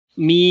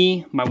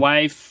me, my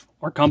wife,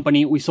 our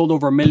company, we sold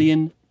over 1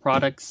 million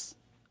products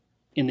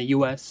in the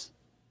US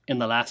in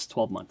the last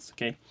 12 months,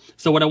 okay?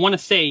 So what I want to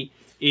say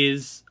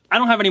is I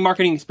don't have any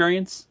marketing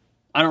experience.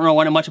 I don't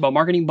know much about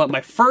marketing, but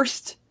my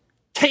first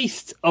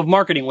taste of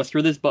marketing was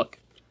through this book,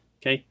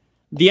 okay?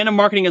 The End of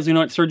Marketing as We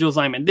Know It, Sergio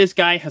Zyman. This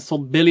guy has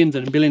sold billions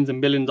and billions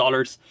and billions of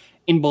dollars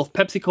in both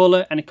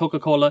Pepsi-Cola and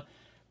Coca-Cola.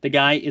 The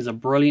guy is a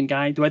brilliant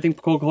guy. Do I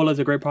think Coca-Cola is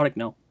a great product?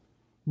 No.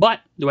 But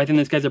do I think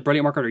this guy's a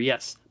brilliant marketer?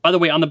 Yes. By the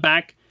way, on the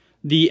back,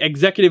 the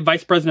executive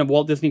vice president of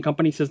Walt Disney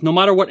Company says, no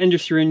matter what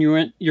industry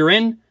you're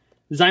in,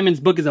 Zyman's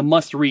book is a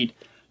must read.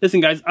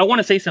 Listen, guys, I want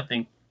to say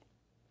something.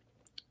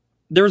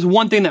 There's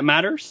one thing that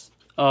matters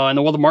in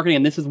the world of marketing,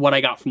 and this is what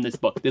I got from this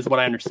book. This is what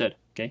I understood,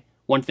 okay?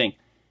 One thing.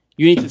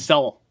 You need to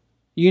sell.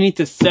 You need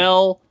to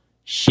sell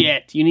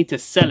shit. You need to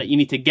sell it. You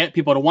need to get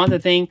people to want the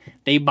thing.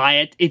 They buy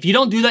it. If you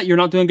don't do that, you're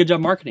not doing a good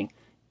job marketing.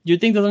 Your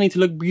thing doesn't need to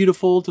look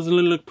beautiful. Doesn't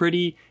look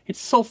pretty.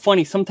 It's so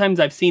funny. Sometimes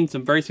I've seen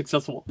some very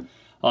successful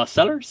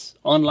sellers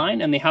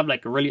online, and they have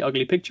like a really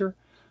ugly picture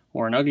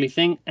or an ugly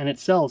thing, and it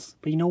sells.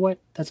 But you know what?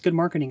 That's good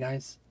marketing,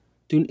 guys.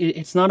 Dude,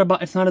 it's not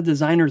a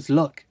designer's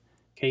look.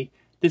 Okay,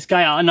 this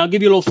guy, and I'll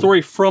give you a little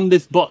story from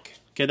this book.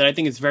 Okay, that I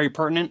think is very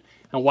pertinent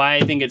and why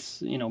I think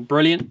it's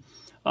brilliant.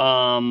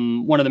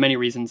 One of the many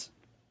reasons.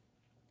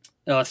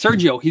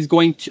 Sergio, he's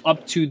going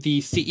up to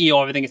the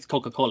CEO of, I think it's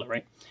Coca-Cola,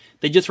 right?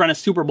 They just ran a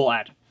Super Bowl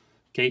ad.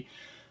 Okay,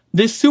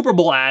 this Super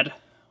Bowl ad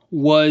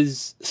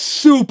was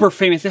super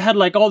famous. It had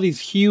like all these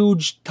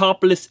huge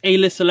topless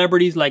A-list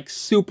celebrities, like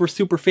super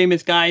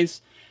famous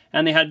guys,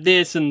 and they had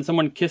this, and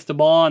someone kissed the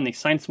ball, and they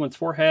signed someone's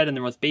forehead, and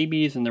there was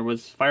babies, and there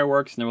was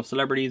fireworks, and there was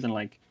celebrities, and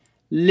like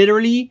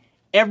literally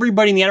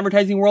everybody in the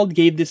advertising world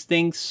gave this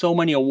thing so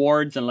many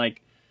awards and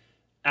like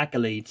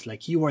accolades,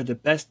 like you are the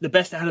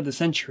best ad of the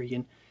century,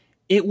 and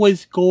it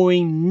was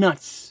going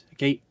nuts.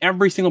 Okay,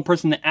 every single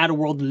person in the ad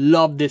world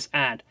loved this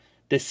ad.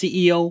 The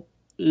CEO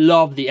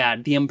loved the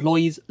ad. The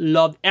employees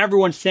loved.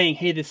 Everyone saying,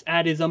 "Hey, this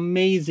ad is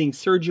amazing,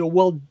 Sergio.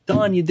 Well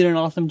done. You did an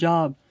awesome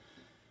job."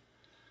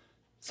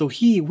 So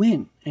he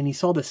went and he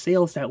saw the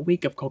sales that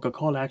week of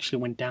Coca-Cola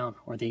actually went down,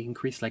 or they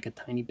increased like a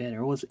tiny bit.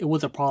 It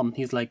was a problem.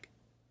 He's like,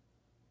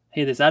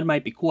 "Hey, this ad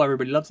might be cool.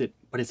 Everybody loves it,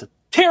 but it's a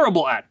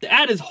terrible ad. The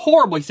ad is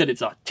horrible." He said,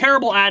 "It's a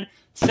terrible ad.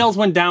 Sales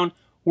went down.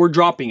 We're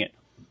dropping it."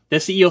 The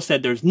CEO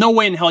said, "There's no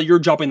way in hell you're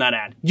dropping that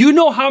ad. You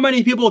know how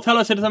many people tell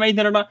us it's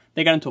amazing or not?"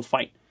 They got into a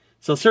fight.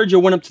 So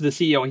Sergio went up to the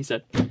CEO and he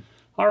said,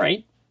 "All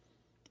right,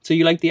 so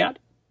you like the ad?"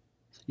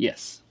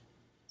 "Yes."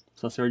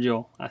 So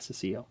Sergio asked the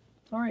CEO,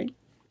 "All right,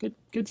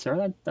 good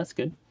sir, that's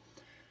good.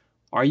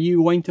 Are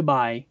you with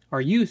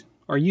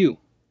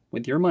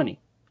your money,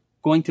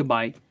 going to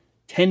buy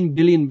 10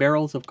 billion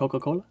barrels of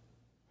Coca-Cola?"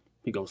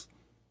 He goes,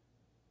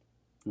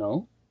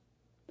 "No."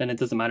 "Then it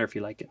doesn't matter if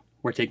you like it.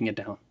 We're taking it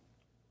down."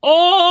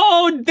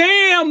 Oh,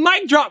 damn,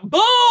 mic drop,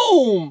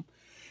 boom!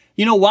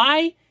 You know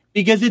why?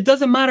 Because it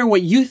doesn't matter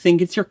what you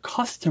think, it's your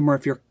customer.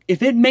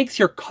 If it makes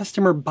your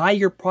customer buy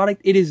your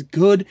product, it is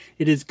good.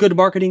 It is good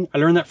marketing. I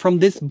learned that from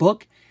this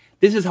book.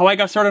 This is how I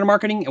got started in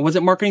marketing. It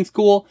wasn't marketing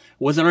school.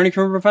 It wasn't learning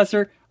from a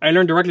professor. I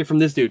learned directly from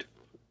this dude.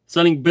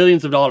 Selling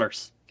billions of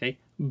dollars. Okay?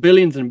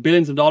 Billions and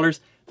billions of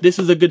dollars. This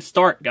is a good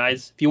start,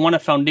 guys. If you want a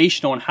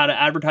foundation on how to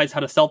advertise,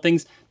 how to sell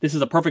things, this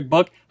is a perfect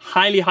book.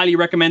 Highly, highly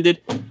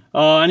recommended.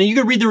 And you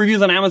can read the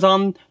reviews on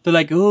Amazon. They're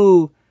like,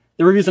 oh,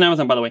 the reviews on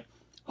Amazon, by the way.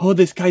 "Oh,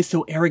 this guy's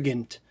so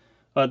arrogant."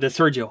 The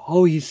Sergio.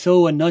 "Oh, he's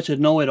so a nutch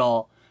and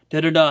know-it-all.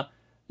 Da-da-da."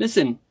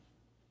 Listen,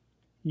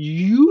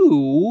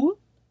 you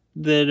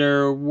that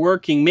are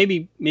working,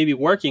 maybe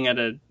working at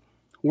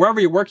wherever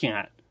you're working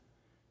at,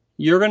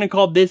 you're going to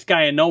call this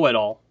guy a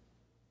know-it-all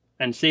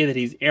and say that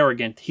he's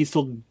arrogant. He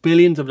sold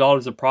billions of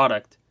dollars of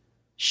product.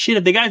 Shit,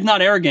 if the guy's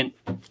not arrogant,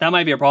 that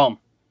might be a problem.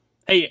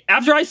 Hey,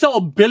 after I sell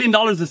 $1 billion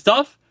of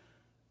stuff,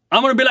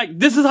 I'm going to be like,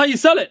 this is how you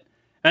sell it.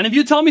 And if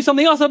you tell me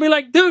something else, I'll be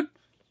like, dude,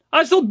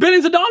 I sold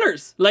billions of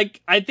dollars.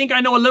 Like, I think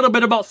I know a little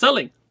bit about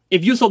selling.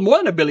 If you sold more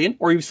than $1 billion,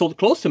 or you sold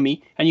close to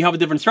me, and you have a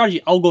different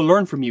strategy, I'll go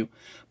learn from you.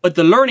 But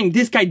the learning,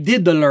 this guy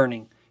did the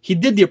learning. He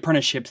did the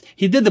apprenticeships.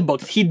 He did the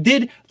books. He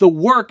did the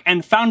work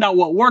and found out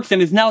what works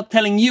and is now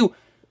telling you.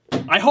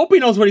 I hope he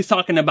knows what he's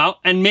talking about.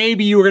 And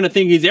maybe you were going to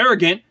think he's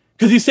arrogant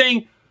because he's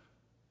saying,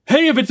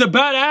 hey, if it's a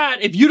bad ad,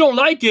 if you don't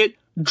like it,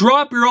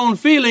 drop your own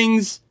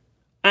feelings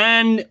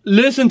and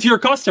listen to your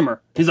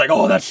customer. He's like,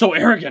 oh, that's so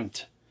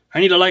arrogant.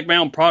 I need to like my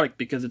own product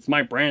because it's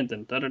my brand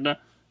and da-da-da.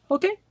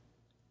 Okay.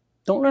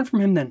 Don't learn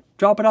from him then.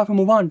 Drop it off and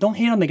move on. Don't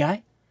hate on the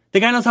guy. The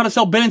guy knows how to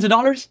sell billions of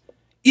dollars.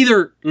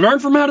 Either learn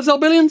from him how to sell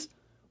billions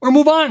or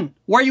move on.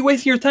 Why are you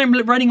wasting your time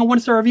writing a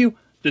 1-star review?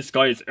 This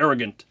guy is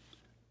arrogant.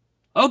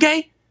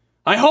 Okay.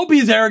 I hope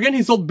he's arrogant.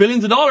 He sold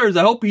billions of dollars.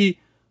 I hope he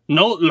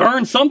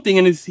learned something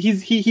and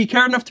he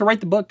cared enough to write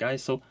the book,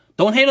 guys. So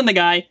don't hate on the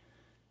guy.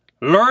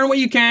 Learn what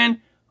you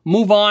can.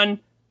 Move on. I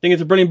think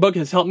it's a brilliant book. It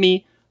has helped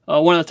me.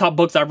 One of the top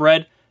books I've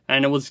read.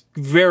 And it was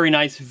very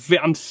nice.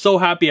 I'm so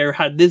happy I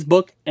had this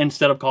book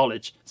instead of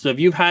college. So if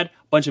you've had a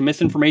bunch of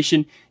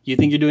misinformation, you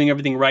think you're doing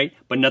everything right,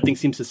 but nothing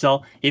seems to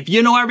sell. If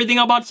you know everything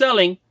about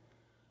selling,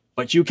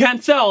 but you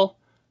can't sell,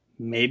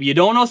 Maybe you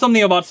don't know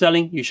something about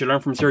selling. You should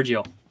learn from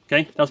Sergio.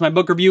 Okay, that's my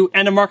book review.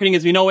 End of Marketing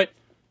as We Know It.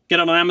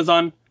 Get it on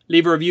Amazon.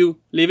 Leave a review.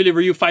 Leave a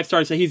review. 5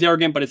 stars. Say he's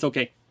arrogant, but it's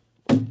okay.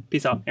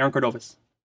 Peace out. Aaron Cordovez.